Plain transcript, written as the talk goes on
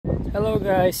Hello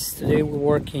guys, today we're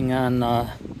working on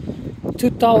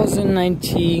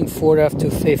 2019 Ford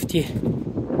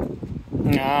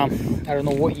F250. I don't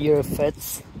know what year it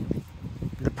fits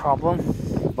the problem,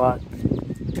 but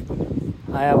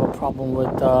I have a problem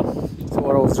with so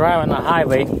when I was driving on the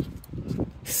highway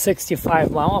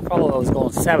 65 miles, probably I was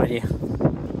going 70,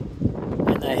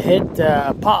 and I hit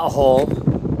a pothole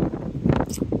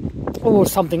or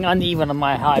something uneven on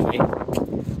my highway,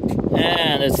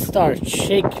 and it started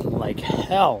shaking like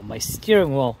hell. My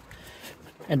steering wheel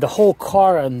and the whole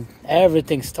car and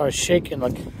everything started shaking.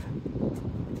 Like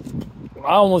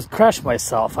I almost crashed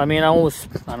myself. I mean, I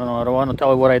don't know, I don't want to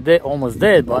tell you what I did, almost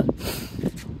did, but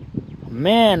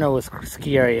man, it was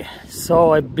scary.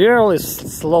 So I barely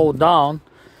slowed down,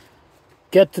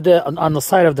 get to the on the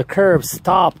side of the curb,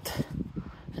 stopped,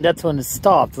 and that's when it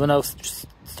stopped. When I was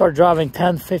start driving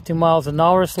 10-15 miles an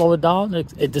hour, slow it down,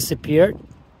 it disappeared.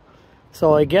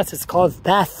 So I guess it's called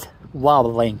death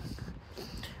wobbling.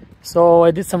 So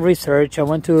I did some research. I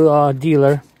went to a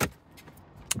dealer,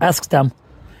 asked them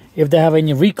if they have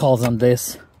any recalls on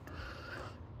this.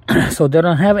 So they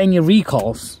don't have any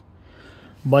recalls,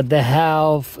 but they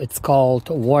have, it's called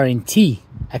warranty,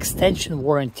 extension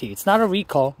warranty. It's not a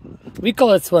recall.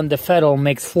 Recall is when the federal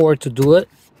makes Ford to do it.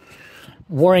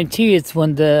 Warranty is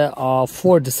when the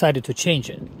Ford decided to change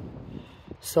it.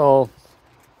 So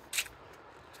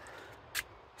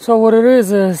what it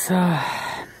is it's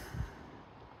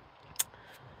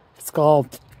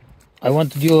called, I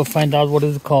went to dealer to find out what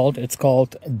it's called. It's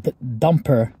called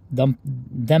damper,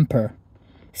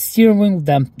 steering wheel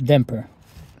damper.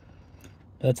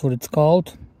 That's what it's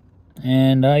called.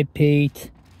 And I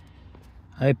paid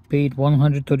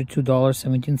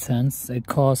 $132.17. It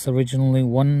cost originally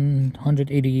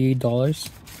 $188.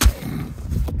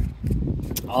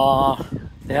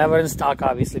 They have it in stock,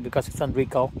 obviously, because it's on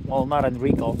recall. Well, not on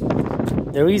recall.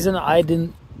 The reason I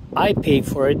paid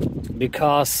for it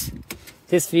because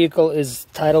this vehicle is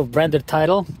branded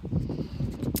title,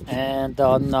 and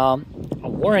on a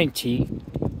warranty,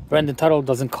 branded title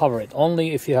doesn't cover it.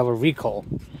 Only if you have a recall,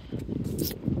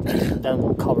 then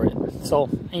we'll cover it. So,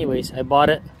 anyways, I bought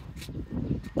it,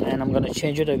 and I'm gonna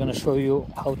change it. I'm gonna show you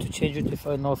how to change it if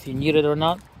I know if you need it or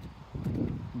not.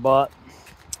 But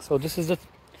so this is the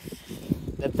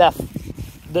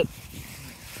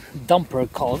dumper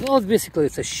called. Well, basically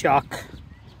it's a shock.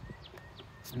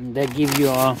 And they give you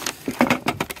a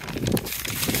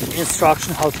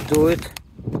instruction how to do it.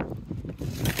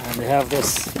 And they have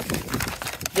this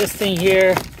thing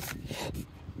here,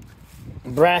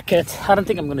 bracket. I don't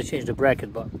think I'm gonna change the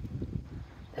bracket, but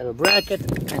they have a bracket,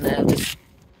 and they have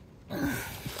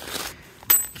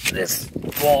this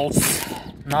bolt.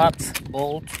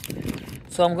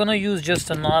 So I'm gonna use just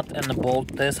a nut and a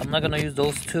bolt. I'm not gonna use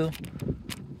those two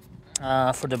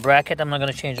for the bracket. I'm not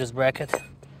gonna change this bracket.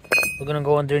 We're gonna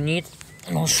go underneath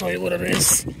and I'll show you what it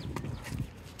is.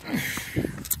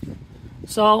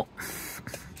 So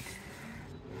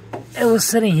it was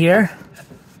sitting here.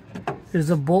 There's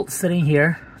a bolt sitting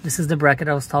here. This is the bracket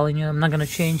I was telling you. I'm not gonna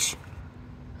change.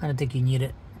 I don't think you need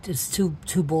it. It's two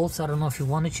bolts. I don't know if you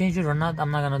want to change it or not.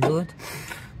 I'm not gonna do it.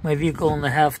 My vehicle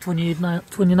only have 29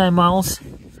 miles,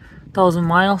 1,000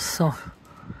 miles. So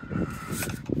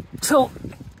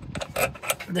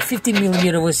the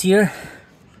 50mm was here.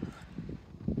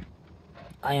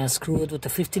 I unscrew it with the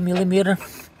 50mm,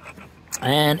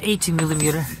 and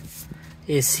 18mm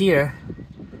is here.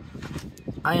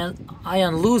 I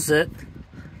unloose it,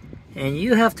 and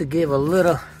you have to give a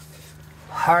little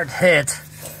hard hit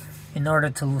in order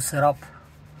to loose it up.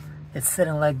 It's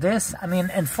sitting like this. I mean,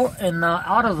 in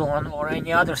AutoZone or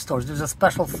any other stores, there's a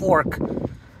special fork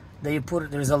that you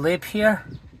put. There's a lip here.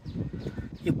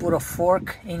 You put a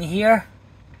fork in here,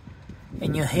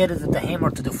 and you hit it with the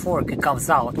hammer to the fork. It comes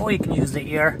out. Or you can use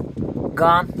the air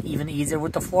gun, even easier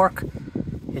with the fork.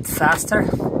 It's faster.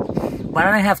 But I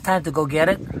don't have time to go get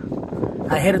it.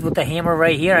 I hit it with the hammer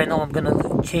right here. I know I'm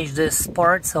gonna change this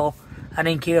part, so I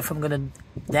didn't care if I'm gonna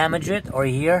damage it or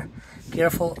here.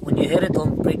 Careful when you hit it,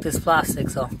 don't break this plastic,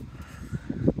 so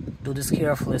do this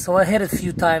carefully. So I hit it a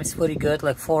few times pretty good,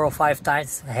 like 4 or 5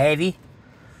 times, heavy.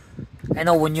 I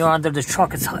know when you're under the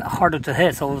truck it's harder to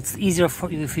hit, so it's easier for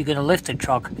you if you're gonna lift the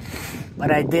truck,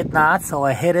 but I did not. So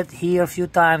I hit it here a few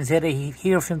times, hit it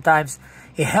here a few times.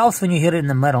 It helps when you hit it in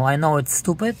the middle. I know it's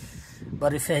stupid,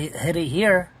 but if I hit it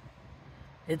here,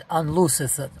 it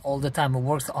unlooses it all the time. It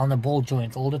works on the ball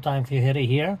joint all the time if you hit it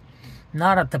here.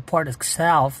 Not at the part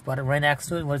itself, but right next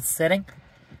to it where it's sitting.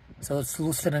 So it's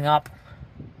loosening up.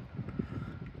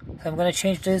 So I'm gonna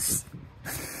change this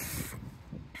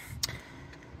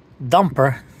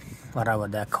dumper, whatever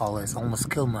that call is. Almost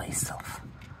killed myself.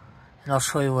 and I'll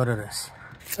show you what it is.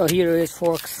 So here it is,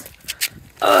 folks.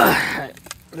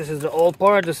 This is the old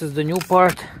part, this is the new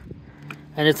part,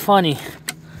 and it's funny.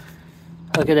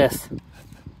 Look at this.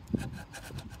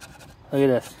 Look at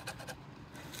this.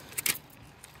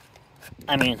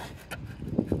 I mean,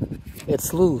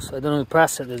 it's loose. I don't know if you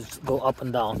press it, it's go up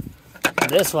and down.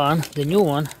 This one, the new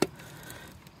one.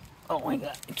 Oh my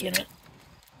god, I can't.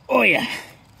 Oh yeah.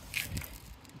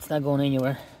 It's not going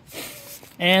anywhere.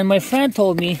 And my friend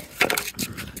told me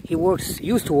he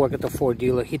used to work at the Ford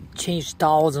dealer. He changed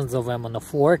thousands of them on the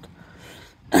Ford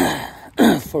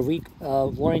for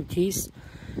warranties,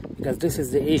 because this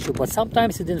is the issue. But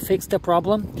sometimes it didn't fix the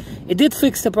problem. It did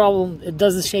fix the problem. It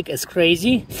doesn't shake as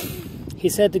crazy. He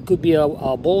said it could be a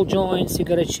ball joints you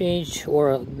gotta change,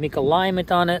 or make alignment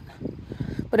on it.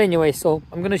 But anyway, so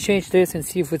I'm gonna change this and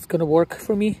see if it's gonna work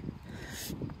for me.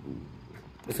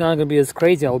 If it's not gonna be as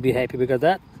crazy, I'll be happy, because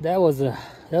that was a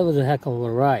heck of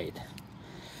a ride.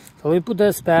 So let me put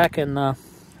this back and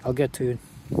I'll get to it.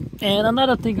 And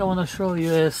another thing I want to show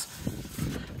you is,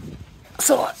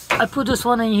 so I put this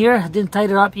one in here, didn't tie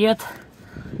it up yet,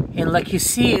 and like you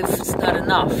see, if it's not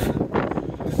enough,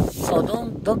 so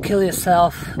don't kill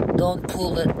yourself, don't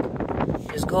pull it,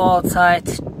 just go outside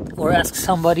or ask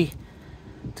somebody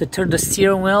to turn the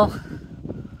steering wheel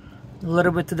a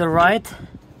little bit to the right,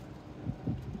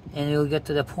 and you'll get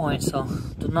to the point. So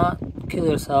do not kill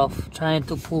yourself trying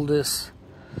to pull this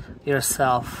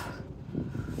yourself.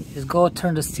 Just go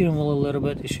turn the steering wheel a little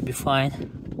bit, it should be fine.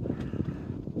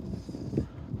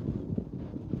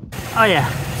 Oh yeah,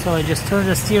 so I just turned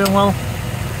the steering wheel,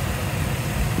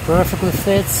 perfectly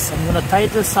fits. I'm gonna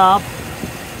tighten this up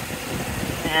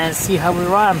and see how it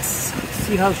runs,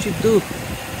 see how it should do.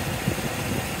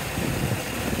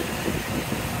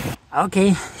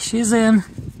 Okay, she's in.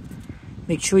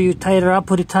 Make sure you tie her up,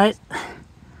 put it tight.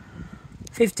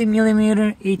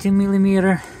 50mm,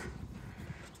 18mm,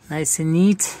 nice and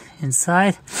neat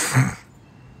inside.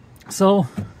 So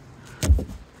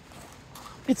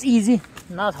it's easy,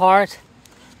 not hard.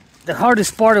 The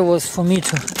hardest part was for me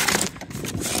to,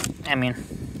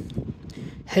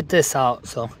 hit this out.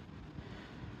 So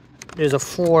there's a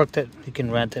fork that you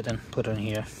can rent it and put on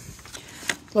here.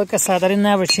 Like I said, I didn't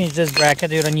ever change this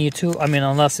bracket. You don't need to,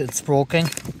 unless it's broken.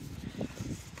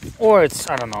 Or it's,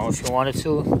 I don't know, if you wanted to,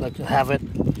 like to have it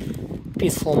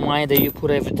peaceful mind that you put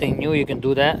everything new, you can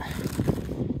do that.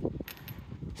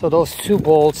 So those two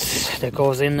bolts that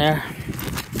goes in there,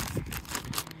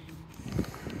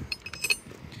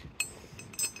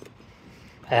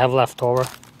 I have left over.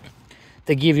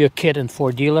 They give you a kit in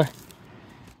Ford dealer.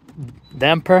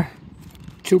 Damper,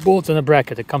 2 bolts and a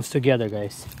bracket. It comes together,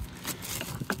 guys.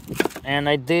 And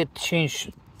I did change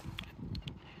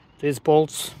these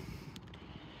bolts.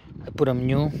 I put them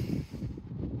new.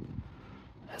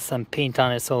 Has some paint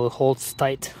on it so it holds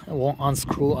tight. It won't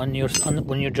unscrew on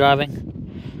when you're driving.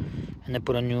 And I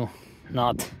put a new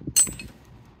nut.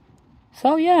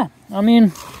 So yeah,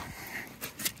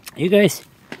 you guys,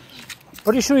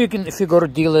 pretty sure you can, if you go to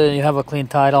dealer and you have a clean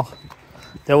title,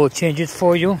 they will change it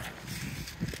for you.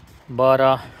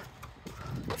 But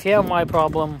if you have my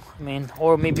problem,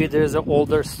 or maybe there's an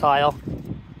older style,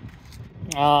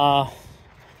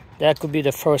 that could be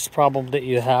the first problem that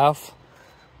you have.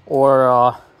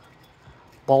 Or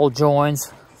ball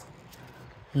joints,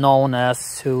 known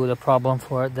as to the problem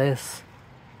for this.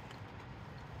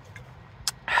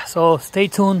 So stay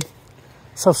tuned,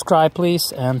 subscribe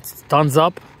please, and thumbs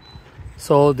up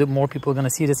so the more people are gonna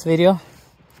see this video.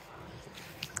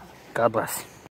 God bless.